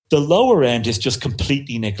The lower end is just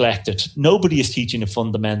completely neglected. Nobody is teaching the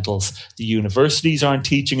fundamentals. The universities aren't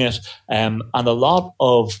teaching it. And a lot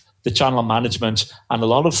of the channel management and a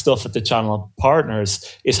lot of stuff at the channel partners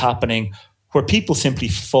is happening where people simply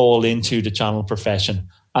fall into the channel profession.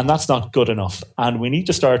 And that's not good enough. And we need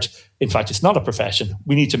to start, in fact, it's not a profession.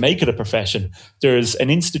 We need to make it a profession. There's an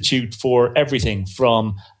institute for everything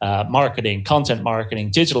from marketing, content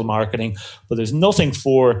marketing, digital marketing, but there's nothing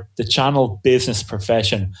for the channel business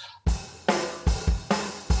profession.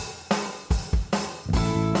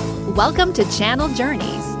 Welcome to Channel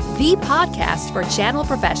Journeys, the podcast for channel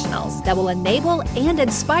professionals that will enable and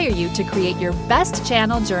inspire you to create your best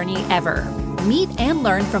channel journey ever. Meet and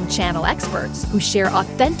learn from channel experts who share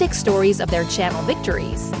authentic stories of their channel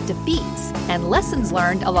victories, defeats, and lessons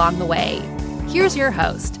learned along the way. Here's your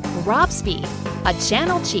host, Rob Spee, a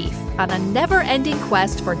channel chief on a never-ending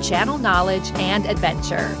quest for channel knowledge and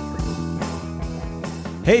adventure.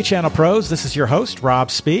 Hey, channel pros, this is your host,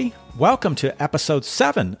 Rob Spee. Welcome to episode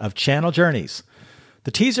 7 of Channel Journeys.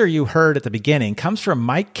 The teaser you heard at the beginning comes from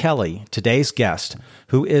Mike Kelly, today's guest,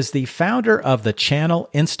 who is the founder of the Channel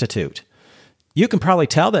Institute. You can probably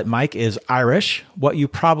tell that Mike is Irish. What you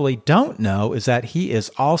probably don't know is that he is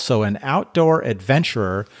also an outdoor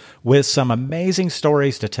adventurer with some amazing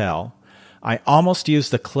stories to tell. I almost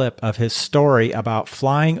used the clip of his story about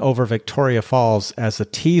flying over Victoria Falls as a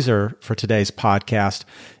teaser for today's podcast.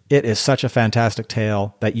 It is such a fantastic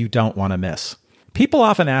tale that you don't want to miss. People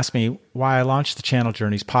often ask me why I launched the Channel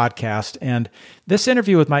Journeys podcast, and this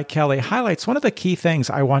interview with Mike Kelly highlights one of the key things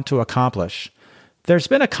I want to accomplish. There's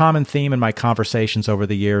been a common theme in my conversations over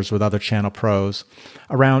the years with other channel pros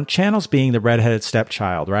around channels being the redheaded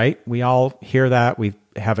stepchild, right? We all hear that. We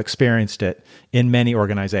have experienced it in many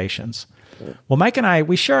organizations. Well, Mike and I,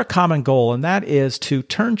 we share a common goal, and that is to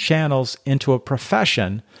turn channels into a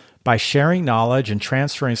profession by sharing knowledge and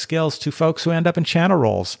transferring skills to folks who end up in channel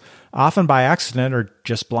roles, often by accident or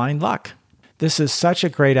just blind luck. This is such a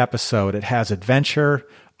great episode. It has adventure,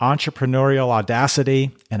 entrepreneurial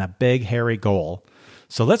audacity, and a big, hairy goal.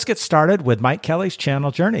 So let's get started with Mike Kelly's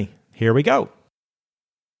channel journey. Here we go.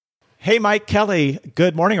 Hey, Mike Kelly,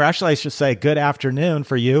 good morning, or actually I should say good afternoon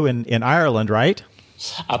for you in Ireland, right?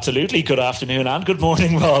 Absolutely. Good afternoon and good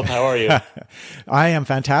morning, Rob. How are you? I am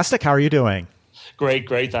fantastic. How are you doing? Great,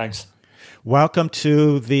 thanks. Welcome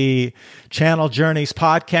to the Channel Journeys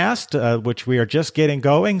podcast, which we are just getting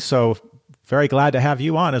going. So very glad to have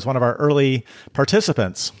you on as one of our early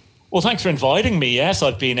participants. Well, thanks for inviting me. Yes,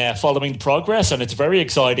 I've been following the progress and it's very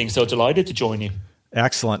exciting. So delighted to join you.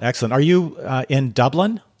 Excellent. Are you in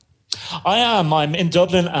Dublin? I am. I'm in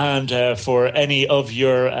Dublin, and for any of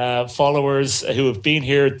your followers who have been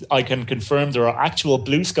here, I can confirm there are actual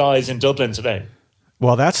blue skies in Dublin today.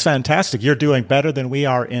 Well, that's fantastic. You're doing better than we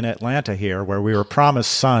are in Atlanta here, where we were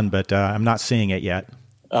promised sun, but I'm not seeing it yet.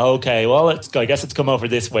 Okay, well, I guess it's come over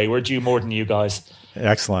this way. We're due more than you guys.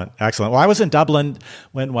 Excellent. Well, I was in Dublin,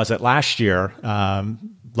 when was it? Last year.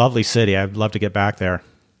 Lovely city. I'd love to get back there.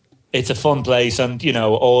 It's a fun place, and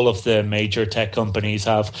all of the major tech companies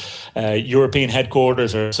have European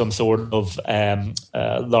headquarters or some sort of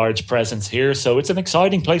large presence here. So it's an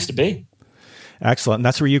exciting place to be. Excellent. And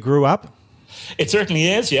that's where you grew up? It certainly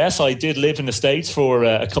is, yes. I did live in the States for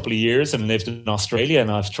a couple of years and lived in Australia, and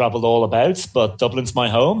I've traveled all about, but Dublin's my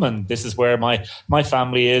home, and this is where my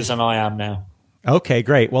family is, and I am now. Okay,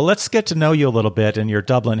 great. Well, let's get to know you a little bit and your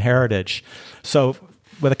Dublin heritage. So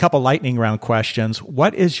with a couple lightning round questions,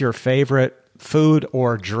 what is your favorite food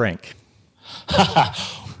or drink?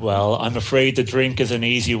 Well, I'm afraid the drink is an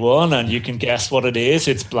easy one, and you can guess what it is.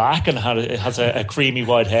 It's black and it has a creamy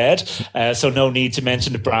white head, so no need to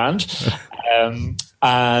mention the brand.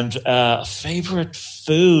 Favorite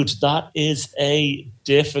food, that is a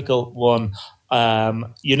difficult one.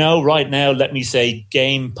 Right now, let me say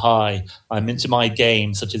game pie. I'm into my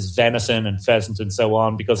game, such as venison and pheasant and so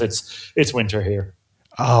on, because it's winter here.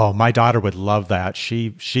 Oh, my daughter would love that.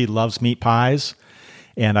 She loves meat pies.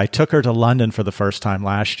 And I took her to London for the first time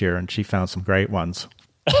last year, and she found some great ones.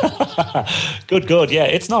 Good. Yeah,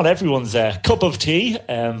 it's not everyone's cup of tea,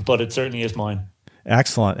 but it certainly is mine.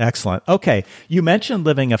 Excellent. Okay, you mentioned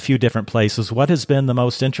living a few different places. What has been the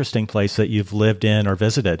most interesting place that you've lived in or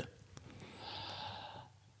visited?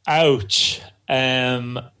 Ouch.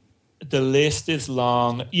 The list is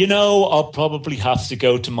long. I'll probably have to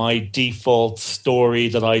go to my default story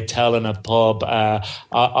that I tell in a pub.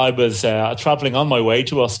 I was traveling on my way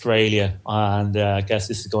to Australia, and I guess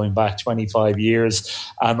this is going back 25 years,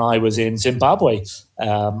 and I was in Zimbabwe.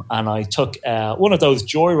 and I took one of those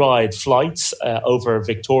joyride flights over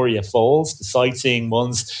Victoria Falls, the sightseeing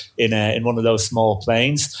ones in one of those small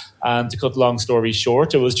planes. And to cut long story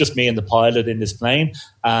short, it was just me and the pilot in this plane,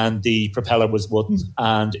 and the propeller was wooden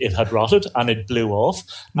and it had rotted and it blew off.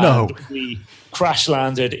 No. And we crash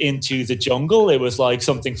landed into the jungle. It was like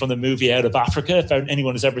something from the movie Out of Africa, if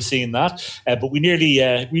anyone has ever seen that. But we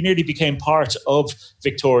nearly became part of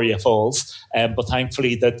Victoria Falls. But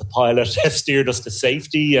thankfully that the pilot steered us to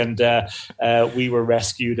safety, and we were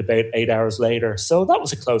rescued about 8 hours later. So that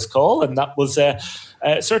was a close call, and that was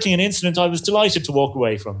certainly an incident I was delighted to walk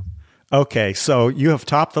away from. Okay, so you have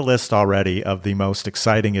topped the list already of the most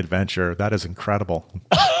exciting adventure. That is incredible.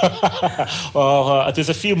 Well, there's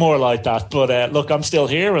a few more like that, but look, I'm still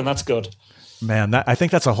here, and that's good. Man, I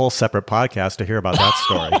think that's a whole separate podcast to hear about that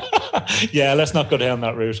story. Yeah, let's not go down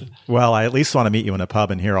that route. Well, I at least want to meet you in a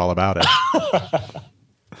pub and hear all about it.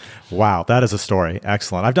 Wow, that is a story.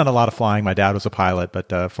 Excellent. I've done a lot of flying. My dad was a pilot, but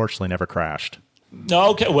fortunately never crashed.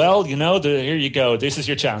 Okay, well, here you go. This is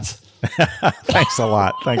your chance. Thanks a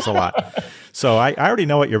lot. So I already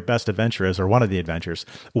know what your best adventure is, or one of the adventures.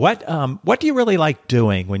 What do you really like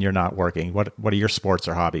doing when you're not working? What are your sports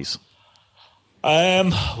or hobbies?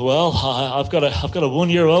 Well, I've got a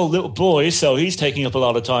 1-year-old little boy, so he's taking up a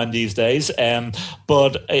lot of time these days.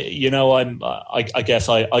 But I guess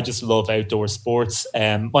I just love outdoor sports.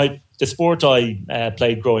 The sport I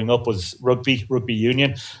played growing up was rugby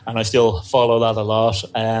union, and I still follow that a lot.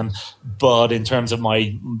 But in terms of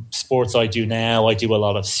my sports I do now, I do a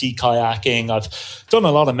lot of sea kayaking. I've done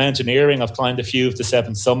a lot of mountaineering. I've climbed a few of the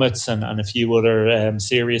 7 summits and a few other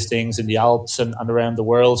serious things in the Alps and around the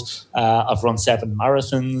world. I've run 7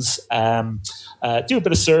 marathons, do a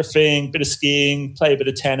bit of surfing, bit of skiing, play a bit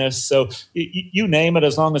of tennis. So you name it,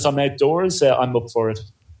 as long as I'm outdoors, I'm up for it.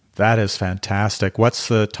 That is fantastic. What's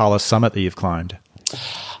the tallest summit that you've climbed?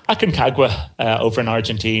 Aconcagua over in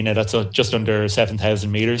Argentina. That's just under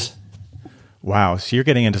 7,000 meters. Wow. So you're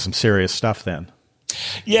getting into some serious stuff then.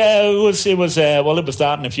 Yeah, it was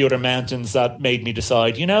that and a few other mountains that made me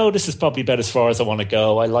decide, this is probably about as far as I want to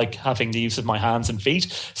go. I like having the use of my hands and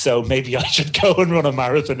feet, so maybe I should go and run a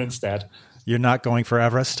marathon instead. You're not going for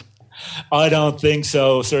Everest? I don't think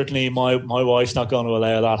so. Certainly my wife's not going to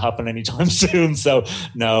allow that happen anytime soon. So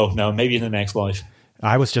no, maybe in the next life.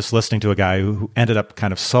 I was just listening to a guy who ended up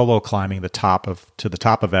kind of solo climbing to the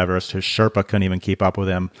top of Everest. His Sherpa couldn't even keep up with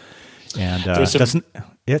him. And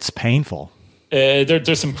it's painful.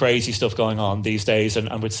 There's some crazy stuff going on these days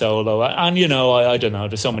and with solo. And, I don't know,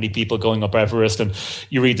 there's so many people going up Everest, and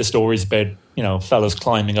you read the stories about, fellas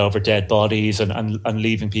climbing over dead bodies and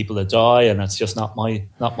leaving people to die. And that's just not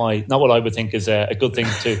what I would think is a good thing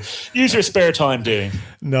to use your spare time doing.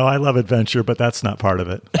 No, I love adventure, but that's not part of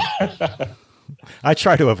it. I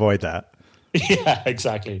try to avoid that. Yeah,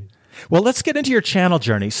 exactly. Well, let's get into your channel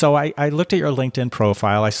journey. So I looked at your LinkedIn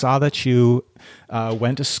profile. I saw that you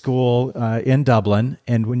went to school in Dublin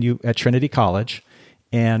and at Trinity College.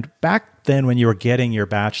 And back then when you were getting your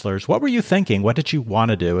bachelor's, what were you thinking? What did you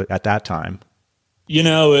want to do at that time?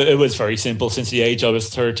 It was very simple. Since the age I was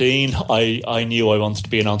 13, I knew I wanted to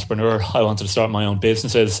be an entrepreneur. I wanted to start my own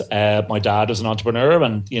businesses. My dad was an entrepreneur,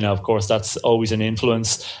 and, of course, that's always an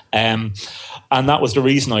influence. And that was the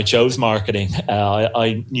reason I chose marketing.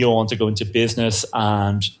 I knew I wanted to go into business,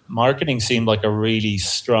 and marketing seemed like a really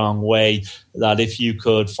strong way that if you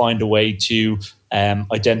could find a way to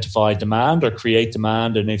identify demand or create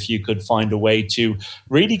demand, and if you could find a way to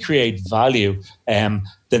really create value,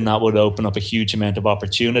 then that would open up a huge amount of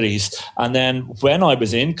opportunities. And then when I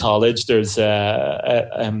was in college, there's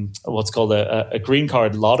what's called a green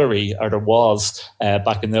card lottery, or there was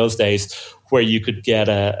back in those days, where you could get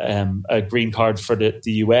a green card for the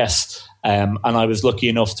US. And I was lucky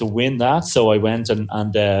enough to win that. So I went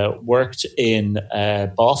and worked in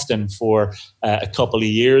Boston for a couple of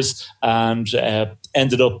years, and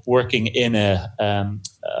ended up working in a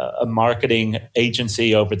marketing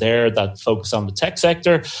agency over there that focused on the tech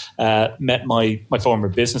sector. Met my former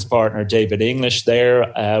business partner, David English,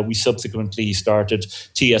 there. We subsequently started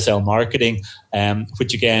TSL Marketing,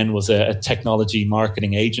 which again was a technology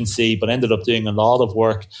marketing agency, but ended up doing a lot of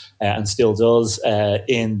work and still does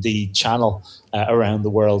in the channel around the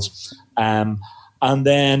world. And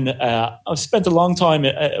then I've spent a long time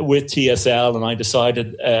with TSL, and I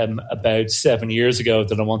decided about 7 years ago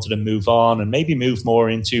that I wanted to move on and maybe move more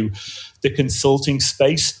into the consulting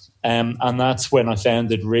space. And that's when I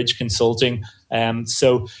founded Ridge Consulting.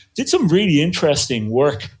 So did some really interesting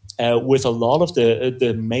work with a lot of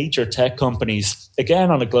the major tech companies,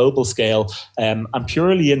 again on a global scale, and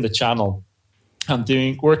purely in the channel. I'm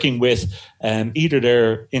working with either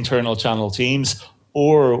their internal channel teams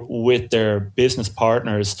or with their business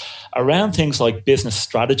partners around things like business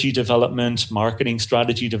strategy development, marketing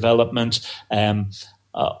strategy development,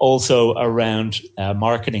 also around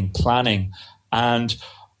marketing planning. And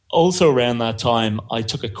also around that time, I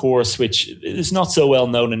took a course which is not so well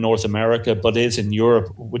known in North America, but is in Europe,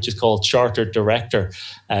 which is called Chartered Director.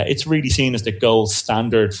 It's really seen as the gold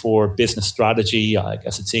standard for business strategy. I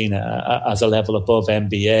guess it's seen as a level above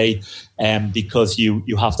MBA, because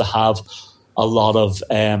you have to have a lot of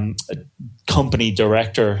company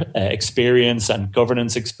director experience and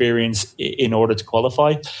governance experience in order to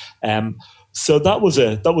qualify. So that was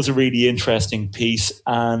a really interesting piece,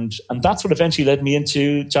 and that's what eventually led me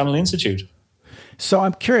into Channel Institute. So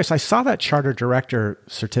I'm curious, I saw that Chartered Director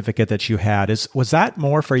certificate that you had. Was that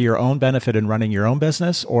more for your own benefit in running your own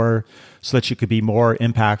business, or so that you could be more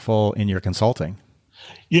impactful in your consulting?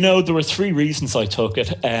 There were three reasons I took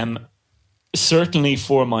it. Certainly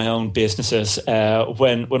for my own businesses.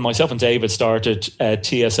 When myself and David started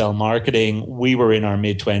TSL Marketing, we were in our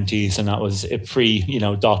mid-20s, and that was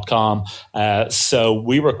pre.com. So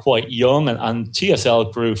we were quite young, and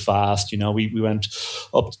TSL grew fast. We went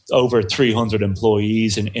up over 300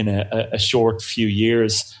 employees in a short few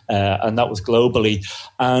years, and that was globally.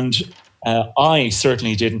 And I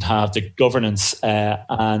certainly didn't have the governance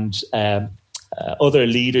and other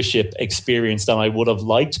leadership experience that I would have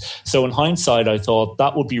liked. So in hindsight, I thought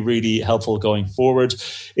that would be really helpful going forward.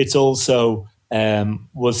 It's also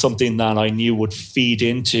was something that I knew would feed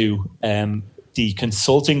into the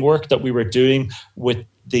consulting work that we were doing with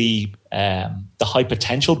the high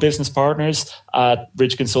potential business partners at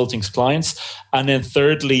Ridge Consulting's clients. And then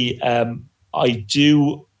thirdly, I'm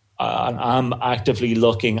actively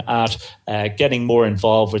looking at getting more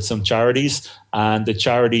involved with some charities, and the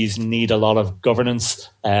charities need a lot of governance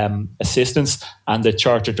assistance, and the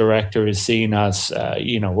Chartered Director is seen as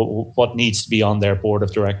what needs to be on their board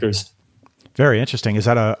of directors. Very interesting. Is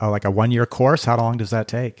that like a 1-year course? How long does that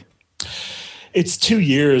take? It's 2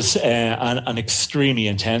 years and extremely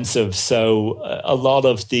intensive. So a lot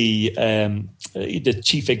of the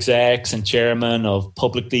chief execs and chairmen of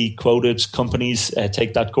publicly quoted companies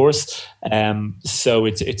take that course. So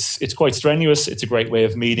it's quite strenuous. It's a great way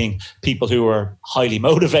of meeting people who are highly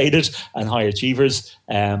motivated and high achievers.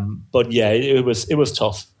 But yeah, it was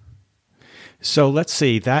tough. So let's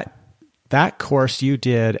see, that course you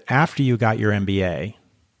did after you got your MBA.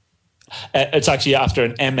 It's actually after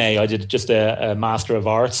an MA. I did just a Master of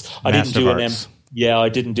Arts. I didn't do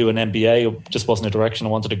an MBA. It just wasn't a direction I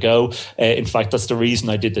wanted to go. In fact, that's the reason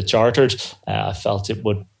I did the Chartered. I felt it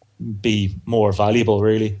would be more valuable,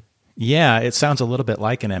 really. Yeah, it sounds a little bit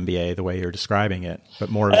like an MBA, the way you're describing it, but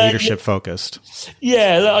more leadership focused.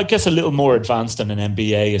 Yeah, I guess a little more advanced than an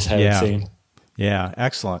MBA is how it's seen. Yeah,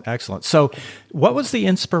 excellent. So what was the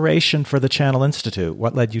inspiration for the Channel Institute?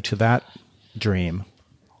 What led you to that dream?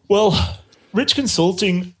 Well, Ridge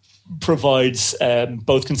Consulting provides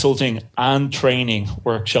both consulting and training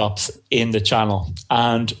workshops in the channel.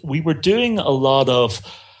 And we were doing a lot of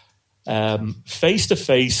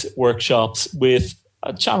face-to-face workshops with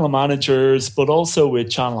channel managers, but also with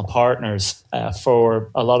channel partners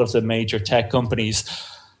for a lot of the major tech companies.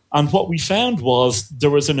 And what we found was there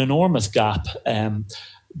was an enormous gap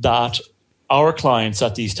that our clients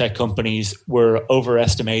at these tech companies were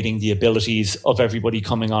overestimating the abilities of everybody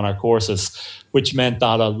coming on our courses, which meant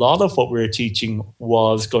that a lot of what we were teaching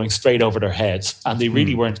was going straight over their heads, and they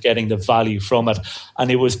really weren't getting the value from it.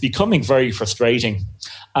 And it was becoming very frustrating.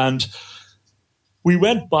 And we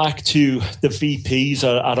went back to the VPs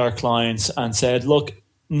at our clients and said, look,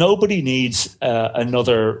 nobody needs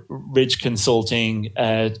another Ridge Consulting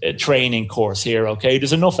training course here, okay?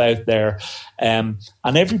 There's enough out there. And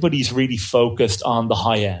everybody's really focused on the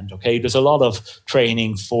high end, okay? There's a lot of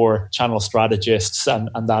training for channel strategists and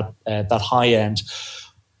that high end.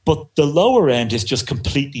 But the lower end is just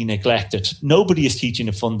completely neglected. Nobody is teaching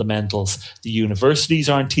the fundamentals. The universities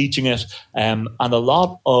aren't teaching it. And a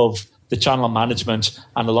lot of the channel management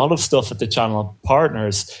and a lot of stuff at the channel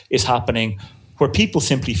partners is happening where people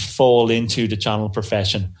simply fall into the channel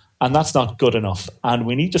profession. And that's not good enough. And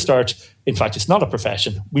we need to start, in fact, it's not a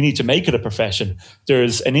profession. We need to make it a profession.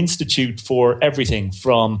 There's an institute for everything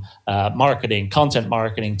from marketing, content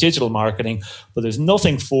marketing, digital marketing, but there's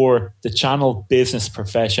nothing for the channel business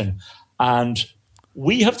profession. And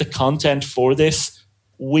we have the content for this.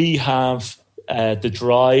 We have the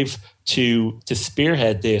drive to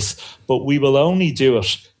spearhead this, but we will only do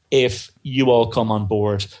it if you all come on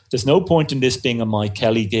board. There's no point in this being a Mike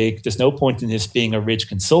Kelly gig. There's no point in this being a Ridge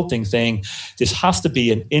Consulting thing. This has to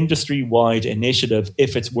be an industry-wide initiative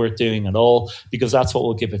if it's worth doing at all, because that's what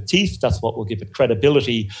will give it teeth. That's what will give it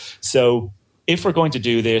credibility. So if we're going to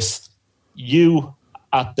do this, you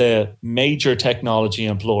at the major technology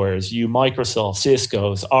employers, you Microsoft,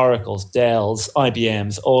 Cisco's, Oracle's, Dell's,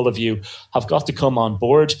 IBM's, all of you have got to come on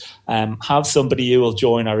board. Have somebody who will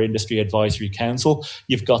join our Industry Advisory Council.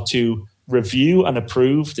 You've got to review and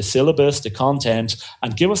approve the syllabus, the content,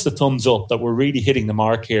 and give us the thumbs up that we're really hitting the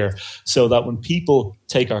mark here, so that when people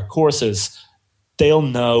take our courses, they'll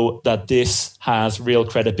know that this has real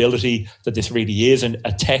credibility, that this really is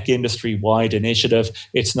a tech industry-wide initiative.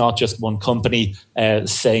 It's not just one company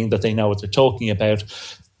saying that they know what they're talking about.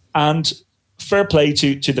 And fair play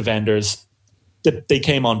to the vendors. They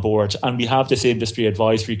came on board, and we have this Industry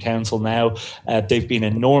Advisory Council now. They've been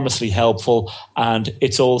enormously helpful, and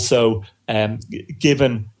it's also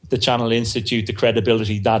given the Channel Institute the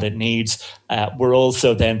credibility that it needs. We're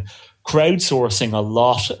also then crowdsourcing a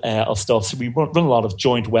lot of stuff. So we run a lot of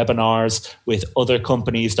joint webinars with other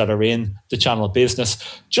companies that are in the channel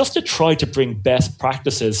business, just to try to bring best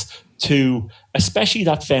practices to especially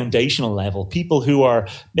that foundational level. People who are,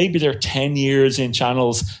 maybe they're 10 years in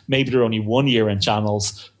channels, maybe they're only 1 year in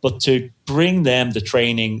channels, but to bring them the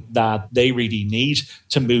training that they really need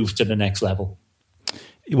to move to the next level.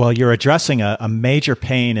 Well, you're addressing a major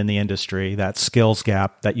pain in the industry, that skills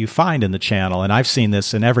gap that you find in the channel. And I've seen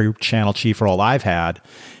this in every channel chief role I've had,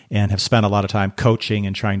 and have spent a lot of time coaching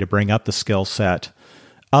and trying to bring up the skill set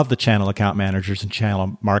of the channel account managers and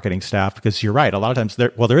channel marketing staff. Because you're right, a lot of times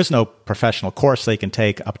there is no professional course they can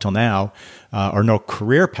take up till now, or no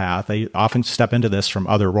career path. They often step into this from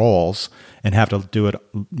other roles and have to do it,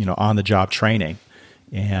 on the job training.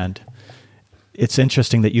 And it's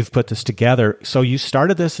interesting that you've put this together. So you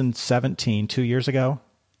started this in 2017, 2 years ago?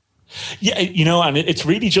 Yeah, and it's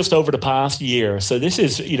really just over the past year. So this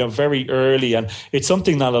is, very early. And it's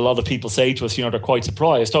something that a lot of people say to us, they're quite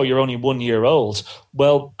surprised. Oh, you're only 1 year old.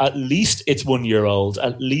 Well, at least it's 1 year old.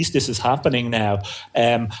 At least this is happening now.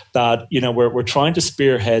 That, we're trying to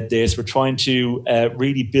spearhead this. We're trying to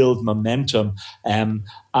really build momentum. And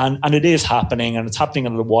it is happening, and it's happening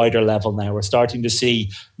on a wider level now. We're starting to see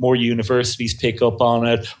more universities pick up on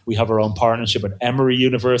it. We have our own partnership with Emory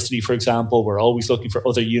University, for example. We're always looking for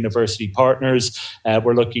other university partners.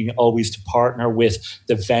 We're looking always to partner with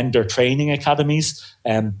the vendor training academies,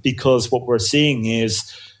 because what we're seeing is,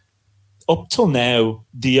 up till now,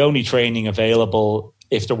 the only training available,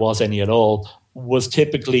 if there was any at all, was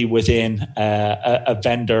typically within a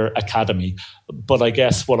vendor academy. But I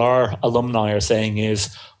guess what our alumni are saying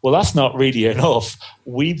is, well, that's not really enough.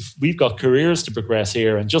 We've got careers to progress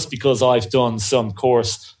here. And just because I've done some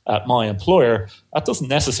course at my employer, that doesn't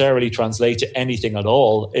necessarily translate to anything at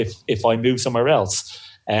all if I move somewhere else.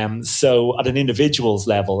 So at an individual's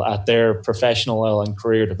level, at their professional and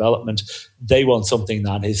career development, they want something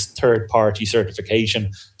that is third-party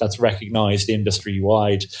certification that's recognized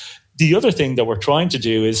industry-wide. The other thing that we're trying to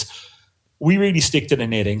do is we really stick to the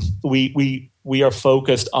knitting. We are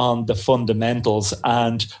focused on the fundamentals,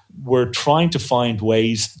 and we're trying to find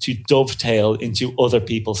ways to dovetail into other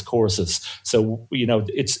people's courses. So,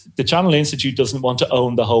 it's the Channel Institute doesn't want to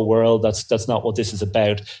own the whole world. That's not what this is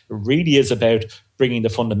about. It really is about bringing the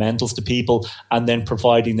fundamentals to people and then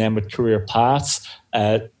providing them with career paths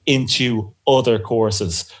into other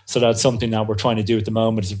courses. So that's something that we're trying to do at the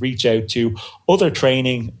moment, is reach out to other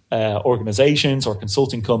training organizations or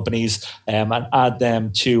consulting companies and add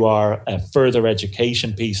them to our further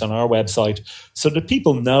education piece on our website, so that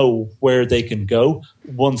people know where they can go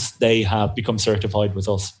once they have become certified with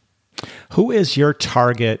us. Who is your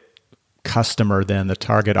target customer then, the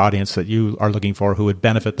target audience that you are looking for, who would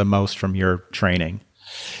benefit the most from your training?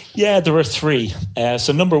 Yeah, there are three.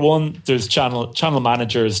 So number one, there's channel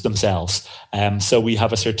managers themselves. So we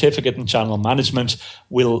have a certificate in channel management.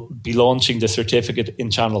 We'll be launching the certificate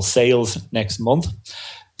in channel sales next month.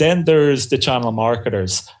 Then there's the channel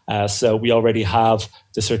marketers. So we already have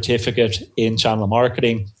the certificate in channel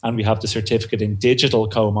marketing, and we have the certificate in digital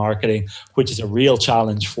co-marketing, which is a real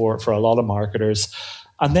challenge for a lot of marketers.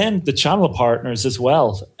 And then the channel partners as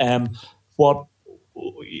well. What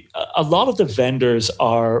a lot of the vendors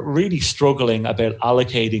are really struggling about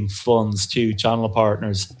allocating funds to channel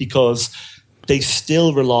partners, because they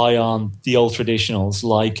still rely on the old traditionals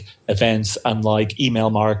like events and like email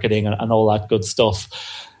marketing and all that good stuff.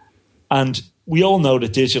 And we all know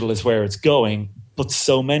that digital is where it's going, but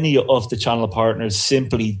so many of the channel partners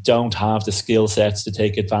simply don't have the skill sets to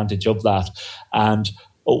take advantage of that. And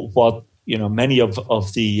what many of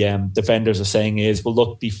the vendors are saying is, well,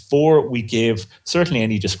 look, before we give certainly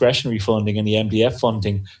any discretionary funding and the MDF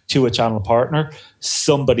funding to a channel partner,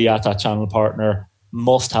 somebody at that channel partner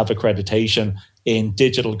must have accreditation in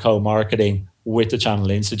digital co-marketing with the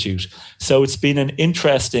Channel Institute. So it's been an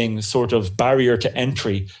interesting sort of barrier to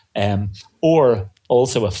entry, or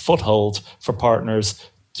also a foothold for partners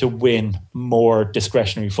to win more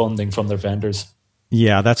discretionary funding from their vendors.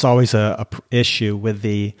 Yeah, that's always a issue with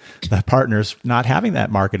the partners not having that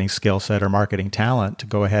marketing skill set or marketing talent to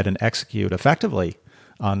go ahead and execute effectively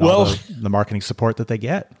on all the marketing support that they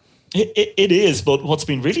get. It is, but what's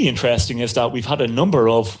been really interesting is that we've had a number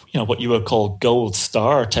of, what you would call gold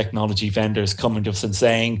star technology vendors coming to us and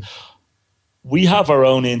saying, we have our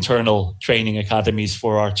own internal training academies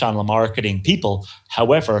for our channel marketing people.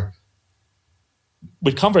 However,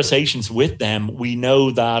 with conversations with them, we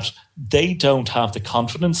know that they don't have the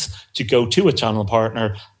confidence to go to a channel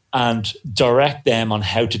partner and direct them on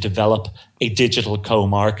how to develop a digital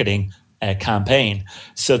co-marketing campaign.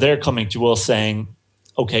 So they're coming to us saying,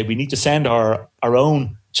 okay, we need to send our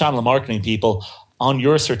own channel marketing people on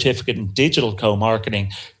your certificate in digital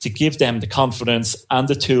co-marketing to give them the confidence and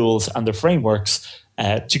the tools and the frameworks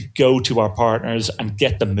to go to our partners and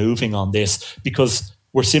get them moving on this, because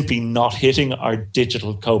we're simply not hitting our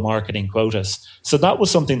digital co-marketing quotas. So that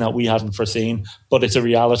was something that we hadn't foreseen, but it's a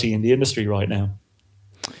reality in the industry right now.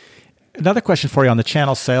 Another question for you on the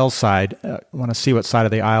channel sales side. I want to see what side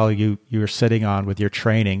of the aisle you're sitting on with your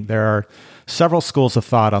training. There are several schools of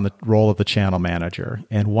thought on the role of the channel manager,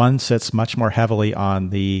 and one sits much more heavily on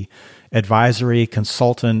the advisory,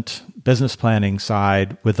 consultant, business planning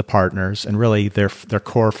side with the partners, and really their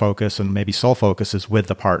core focus and maybe sole focus is with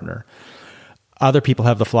the partner. Other people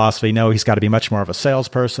have the philosophy, no, he's got to be much more of a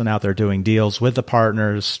salesperson out there doing deals with the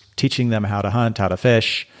partners, teaching them how to hunt, how to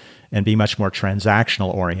fish, and be much more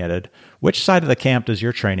transactional oriented. Which side of the camp does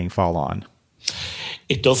your training fall on?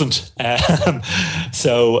 It doesn't.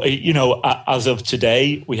 So, as of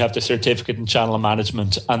today, we have the certificate in channel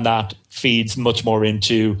management, and that feeds much more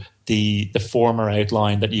into the former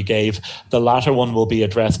outline that you gave. The latter one will be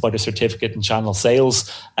addressed by the certificate in channel sales,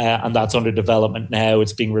 and that's under development now.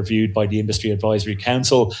 It's being reviewed by the Industry Advisory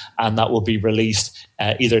Council, and that will be released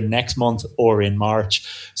either next month or in March.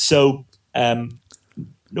 So, I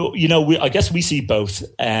guess we see both.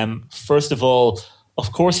 First of all,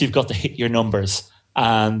 of course, you've got to hit your numbers.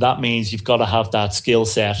 And that means you've got to have that skill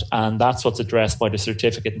set. And that's what's addressed by the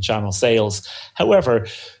certificate in channel sales. However,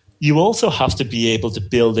 you also have to be able to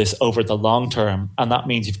build this over the long term. And that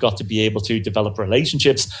means you've got to be able to develop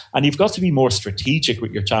relationships, and you've got to be more strategic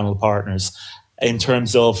with your channel partners in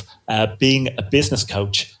terms of being a business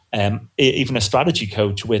coach, even a strategy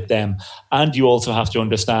coach with them. And you also have to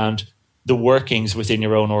understand the workings within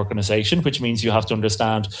your own organization, which means you have to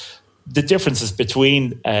understand the differences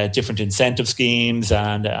between different incentive schemes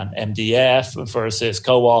and MDF versus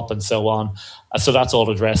co-op and so on. So that's all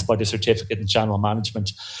addressed by the certificate in channel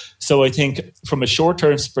management. So I think from a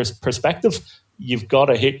short-term perspective, you've got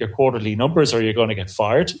to hit your quarterly numbers or you're going to get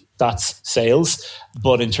fired. That's sales.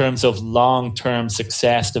 But in terms of long-term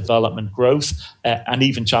success, development, growth, and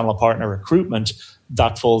even channel partner recruitment,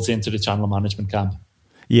 that falls into the channel management camp.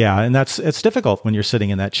 Yeah, and it's difficult when you're sitting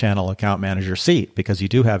in that channel account manager seat because you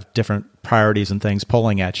do have different priorities and things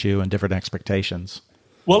pulling at you and different expectations.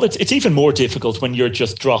 Well, it's even more difficult when you're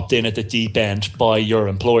just dropped in at the deep end by your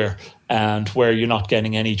employer and where you're not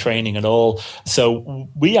getting any training at all. So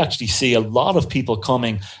we actually see a lot of people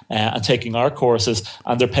coming and taking our courses,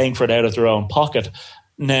 and they're paying for it out of their own pocket.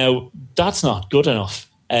 Now, that's not good enough.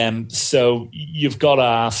 So you've got to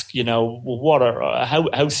ask,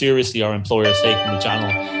 how seriously are employers taking the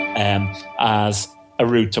channel as a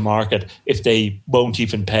route to market if they won't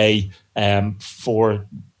even pay for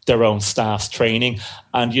their own staff's training?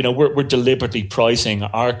 And we're deliberately pricing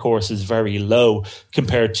our courses very low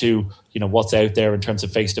compared to what's out there in terms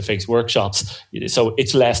of face-to-face workshops. So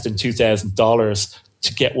it's less than $2,000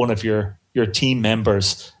 to get one of your team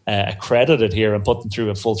members accredited here and put them through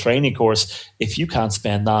a full training course. If you can't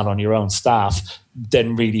spend that on your own staff,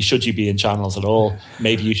 then really should you be in channels at all?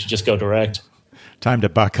 Maybe you should just go direct. Time to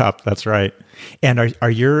buck up. That's right. And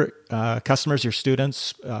are your customers, your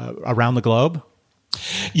students around the globe?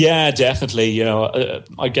 Yeah, definitely.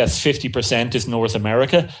 I guess 50% is North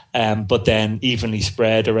America, but then evenly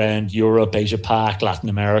spread around Europe, Asia Pac, Latin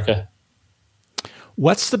America.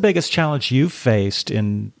 What's the biggest challenge you've faced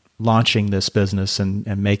in launching this business and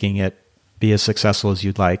making it be as successful as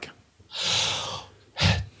you'd like?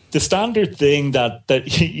 The standard thing that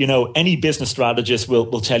any business strategist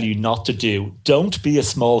will tell you not to do: don't be a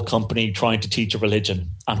small company trying to teach a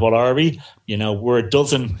religion. And what are we? We're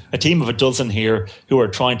a team of a dozen here who are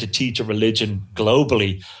trying to teach a religion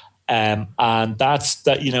globally. And that's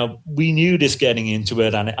that. We knew this getting into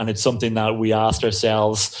it, and it's something that we asked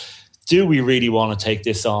ourselves do we really want to take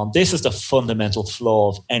this on? This is the fundamental flaw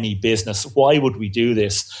of any business. Why would we do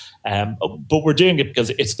this? But we're doing it because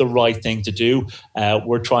it's the right thing to do.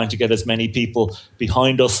 We're trying to get as many people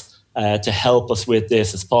behind us to help us with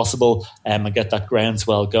this as possible and get that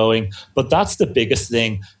groundswell going. But that's the biggest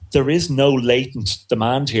thing. There is no latent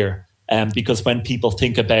demand here because when people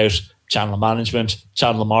think about channel management,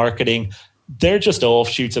 channel marketing, they're just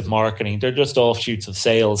offshoots of marketing. They're just offshoots of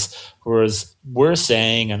sales. Whereas we're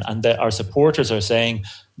saying, and our supporters are saying,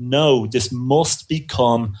 no, this must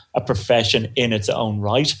become a profession in its own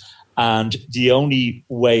right. And the only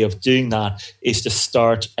way of doing that is to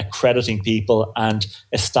start accrediting people and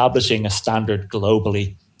establishing a standard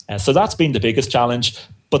globally. So that's been the biggest challenge,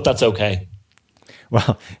 but that's okay.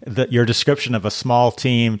 Well, your description of a small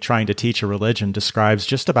team trying to teach a religion describes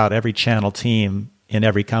just about every channel team in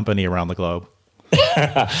every company around the globe.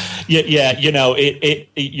 Yeah,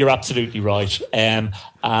 you're absolutely right. I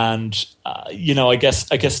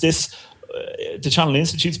guess this, the Channel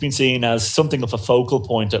Institute's been seen as something of a focal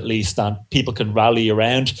point, at least, that people can rally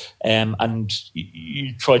around, and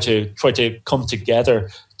you try to come together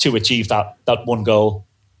to achieve that one goal.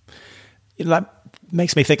 That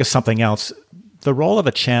makes me think of something else. The role of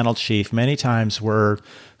a channel chief, many times we're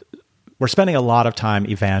spending a lot of time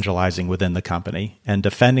evangelizing within the company and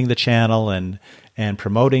defending the channel and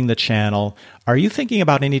promoting the channel. Are you thinking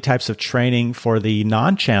about any types of training for the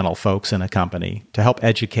non-channel folks in a company to help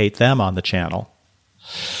educate them on the channel?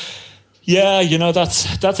 Yeah,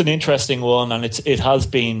 that's an interesting one, and it has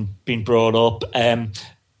been brought up.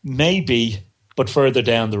 Maybe, but further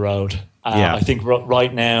down the road. I think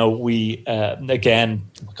right now we, again,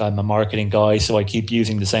 I'm a marketing guy, so I keep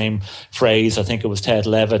using the same phrase. I think it was Ted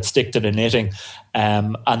Levitt, stick to the knitting.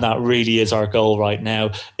 And that really is our goal right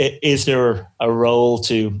now. Is there a role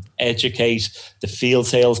to educate the field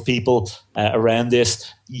salespeople around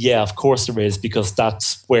this? Yeah, of course there is, because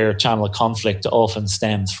that's where channel conflict often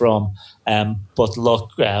stems from. But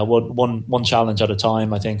look, one challenge at a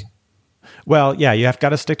time, I think. Well, yeah, you have got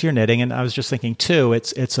to stick to your knitting. And I was just thinking, too,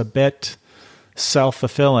 it's a bit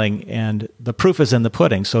self-fulfilling, and the proof is in the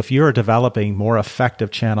pudding. So if you're developing more effective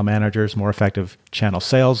channel managers, more effective channel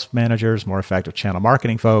sales managers, more effective channel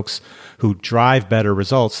marketing folks who drive better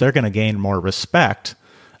results, they're going to gain more respect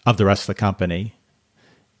of the rest of the company.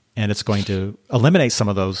 And it's going to eliminate some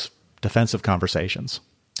of those defensive conversations.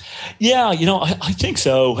 Yeah, I think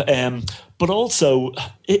so. But also,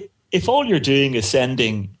 if all you're doing is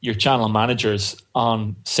sending your channel managers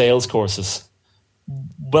on sales courses,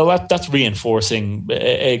 well, that's reinforcing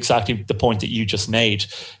exactly the point that you just made.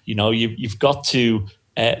 You've got to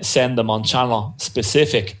send them on channel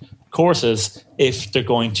specific courses if they're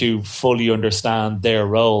going to fully understand their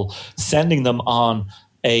role. Sending them on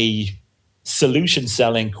a solution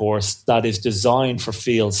selling course that is designed for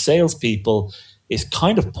field salespeople is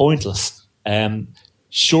kind of pointless.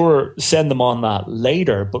 Sure, send them on that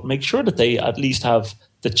later, but make sure that they at least have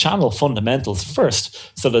the channel fundamentals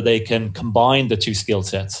first so that they can combine the two skill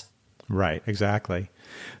sets. Right, exactly.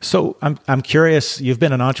 So I'm curious, you've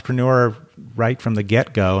been an entrepreneur right from the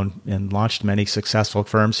get-go and launched many successful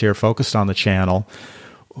firms here focused on the channel.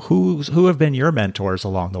 Who have been your mentors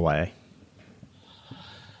along the way?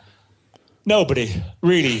 Nobody,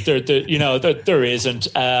 really. There isn't.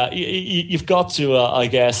 You've got to, I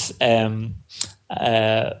guess,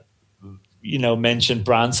 mention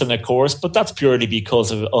Branson, of course, but that's purely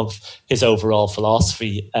because of his overall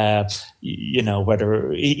philosophy.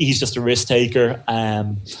 Whether he's just a risk taker,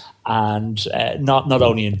 and not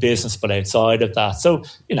only in business but outside of that. So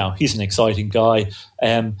he's an exciting guy.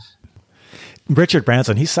 Richard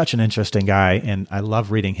Branson, he's such an interesting guy, and I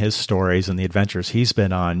love reading his stories and the adventures he's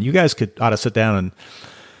been on. You guys ought to sit down and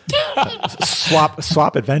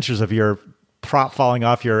swap adventures of your prop falling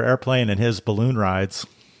off your airplane and his balloon rides.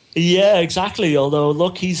 Yeah, exactly. Although,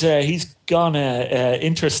 look, he's gone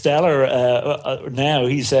interstellar now.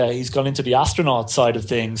 He's gone into the astronaut side of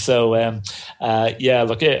things. So,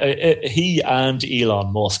 he and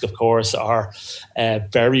Elon Musk, of course, are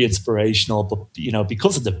very inspirational. But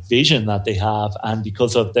because of the vision that they have, and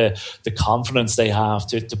because of the confidence they have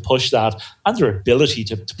to push that, and their ability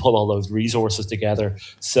to pull all those resources together.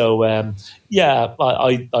 So, I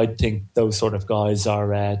think those sort of guys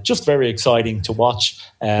are just very exciting to watch.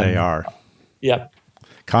 They are. Yeah.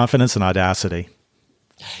 Confidence and audacity.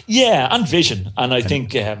 Yeah, and vision. And I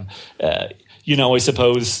think, I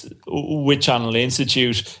suppose with Channel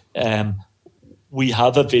Institute, we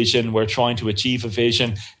have a vision. We're trying to achieve a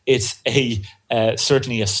vision. It's a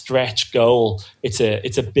certainly a stretch goal. It's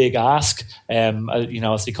a big ask.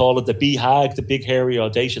 As they call it, the BHAG, the big, hairy,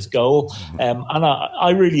 audacious goal. And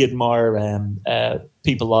I really admire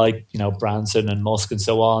people like Branson and Musk and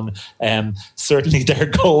so on. Certainly, their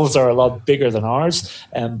goals are a lot bigger than ours,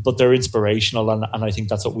 but they're inspirational, and I think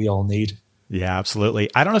that's what we all need. Yeah, absolutely.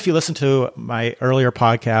 I don't know if you listened to my earlier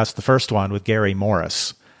podcast, the first one with Gary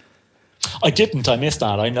Morris. I didn't. I missed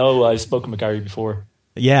that. I know I've spoken with Gary before.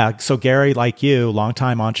 Yeah. So Gary, like you,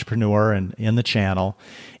 longtime entrepreneur and in the channel.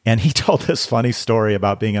 And he told this funny story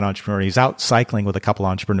about being an entrepreneur. He's out cycling with a couple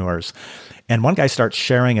entrepreneurs. And one guy starts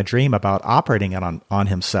sharing a dream about operating it on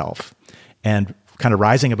himself and kind of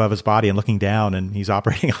rising above his body and looking down, and he's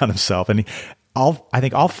operating on himself. And I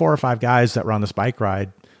think all 4 or 5 guys that were on this bike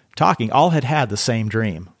ride talking all had the same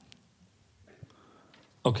dream.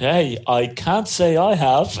 Okay, I can't say I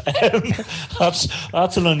have.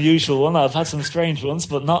 That's an unusual one. I've had some strange ones,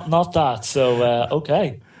 but not that. So,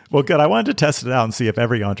 okay. Well, good. I wanted to test it out and see if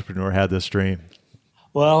every entrepreneur had this dream.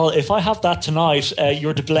 Well, if I have that tonight,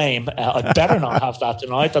 you're to blame. I better not have that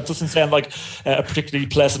tonight. That doesn't sound like a particularly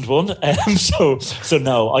pleasant one. So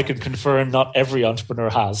no, I can confirm not every entrepreneur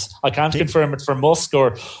has. I can't confirm it for Musk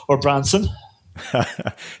or Branson.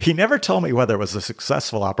 He never told me whether it was a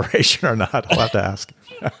successful operation or not. I'll have to ask.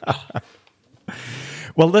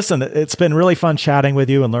 Well, listen, it's been really fun chatting with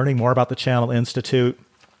you and learning more about the Channel Institute.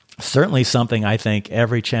 Certainly something I think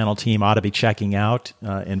every channel team ought to be checking out,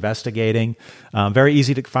 investigating. Very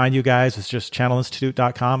easy to find you guys. It's just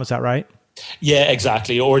channelinstitute.com. Is that right? Yeah,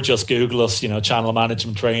 exactly. Or just Google us, channel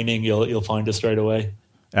management training. You'll find us straight away.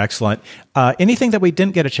 Excellent. Anything that we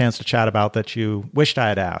didn't get a chance to chat about that you wished I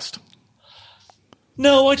had asked?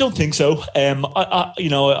 No, I don't think so.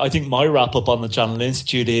 I think my wrap up on the Channel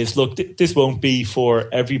Institute is, look, this won't be for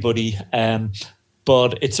everybody,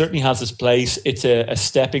 but it certainly has its place. It's a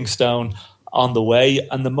stepping stone on the way.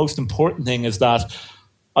 And the most important thing is that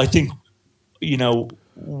I think,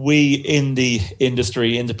 we in the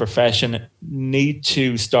industry, in the profession, need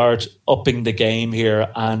to start upping the game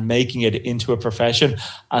here and making it into a profession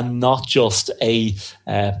and not just a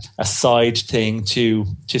side thing to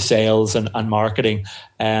sales and marketing.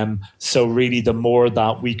 So really, the more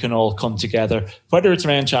that we can all come together, whether it's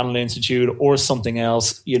around Channel Institute or something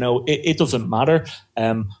else, it doesn't matter.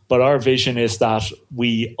 But our vision is that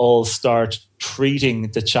we all start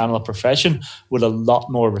treating the channel profession with a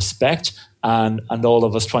lot more respect, and all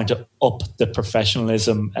of us trying to up the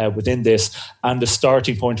professionalism within this. And the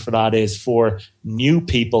starting point for that is for new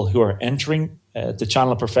people who are entering the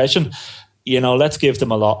channel profession. Let's give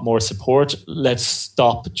them a lot more support. Let's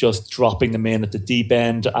stop just dropping them in at the deep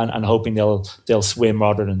end and hoping they'll swim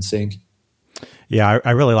rather than sink. Yeah,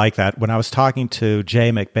 I really like that. When I was talking to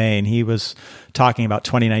Jay McBain, he was talking about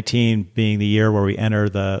 2019 being the year where we enter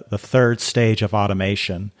the third stage of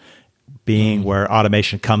automation, being where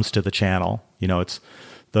automation comes to the channel. It's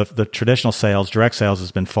the traditional sales, direct sales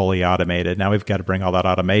has been fully automated. Now we've got to bring all that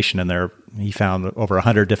automation in there. He found over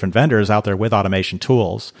 100 different vendors out there with automation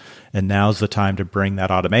tools. And now's the time to bring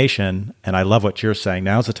that automation. And I love what you're saying.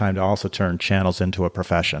 Now's the time to also turn channels into a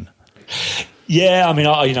profession. Yeah, I mean,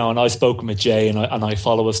 and I've spoken with Jay and I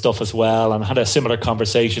follow his stuff as well, and had a similar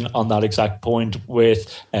conversation on that exact point with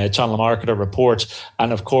Channel Marketer Report.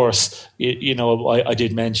 And of course, I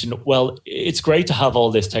did mention, well, it's great to have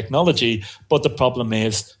all this technology, but the problem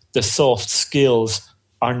is the soft skills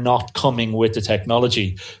are not coming with the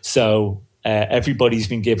technology. So everybody's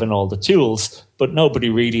been given all the tools, but nobody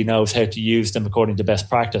really knows how to use them according to best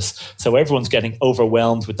practice. So everyone's getting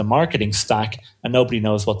overwhelmed with the marketing stack and nobody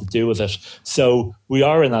knows what to do with it. So we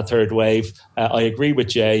are in that third wave. I agree with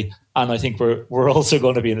Jay. And I think we're also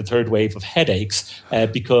going to be in a third wave of headaches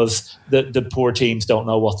because the poor teams don't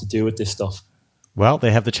know what to do with this stuff. Well, they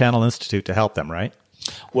have the Channel Institute to help them, right?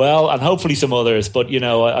 Well, and hopefully some others. But,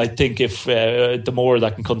 I think if the more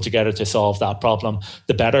that can come together to solve that problem,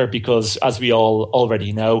 the better. Because as we all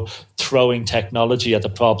already know, throwing technology at the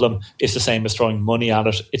problem is the same as throwing money at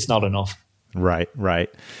it. It's not enough. Right.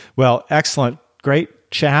 Well, excellent. Great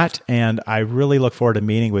chat. And I really look forward to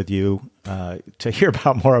meeting with you to hear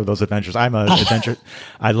about more of those adventures. I'm an adventure.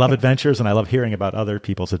 I love adventures and I love hearing about other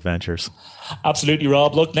people's adventures. Absolutely,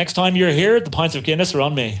 Rob. Look, next time you're here, the pints of Guinness are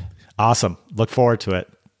on me. Awesome. Look forward to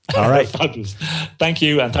it. All right. Thank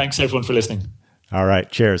you. And thanks everyone for listening. All right.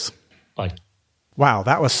 Cheers. Bye. Wow.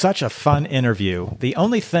 That was such a fun interview. The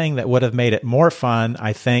only thing that would have made it more fun,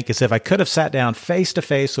 I think, is if I could have sat down face to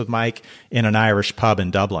face with Mike in an Irish pub in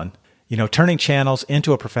Dublin. Turning channels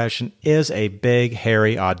into a profession is a big,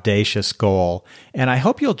 hairy, audacious goal, and I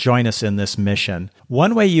hope you'll join us in this mission.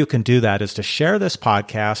 One way you can do that is to share this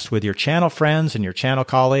podcast with your channel friends and your channel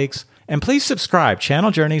colleagues. And please subscribe.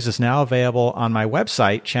 Channel Journeys is now available on my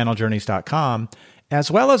website, channeljourneys.com,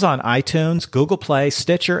 as well as on iTunes, Google Play,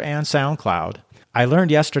 Stitcher, and SoundCloud. I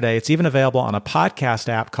learned yesterday it's even available on a podcast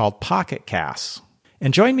app called Pocket Casts.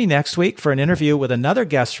 And join me next week for an interview with another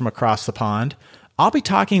guest from across the pond. I'll be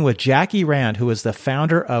talking with Jackie Rand, who is the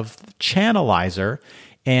founder of Channelizer,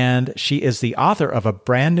 and she is the author of a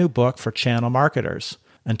brand new book for channel marketers.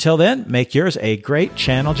 Until then, make yours a great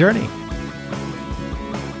channel journey.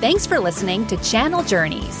 Thanks for listening to Channel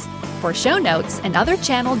Journeys. For show notes and other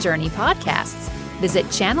Channel Journey podcasts, visit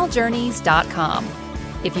channeljourneys.com.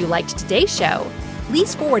 If you liked today's show,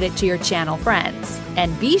 please forward it to your channel friends.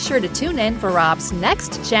 And be sure to tune in for Rob's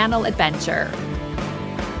next channel adventure.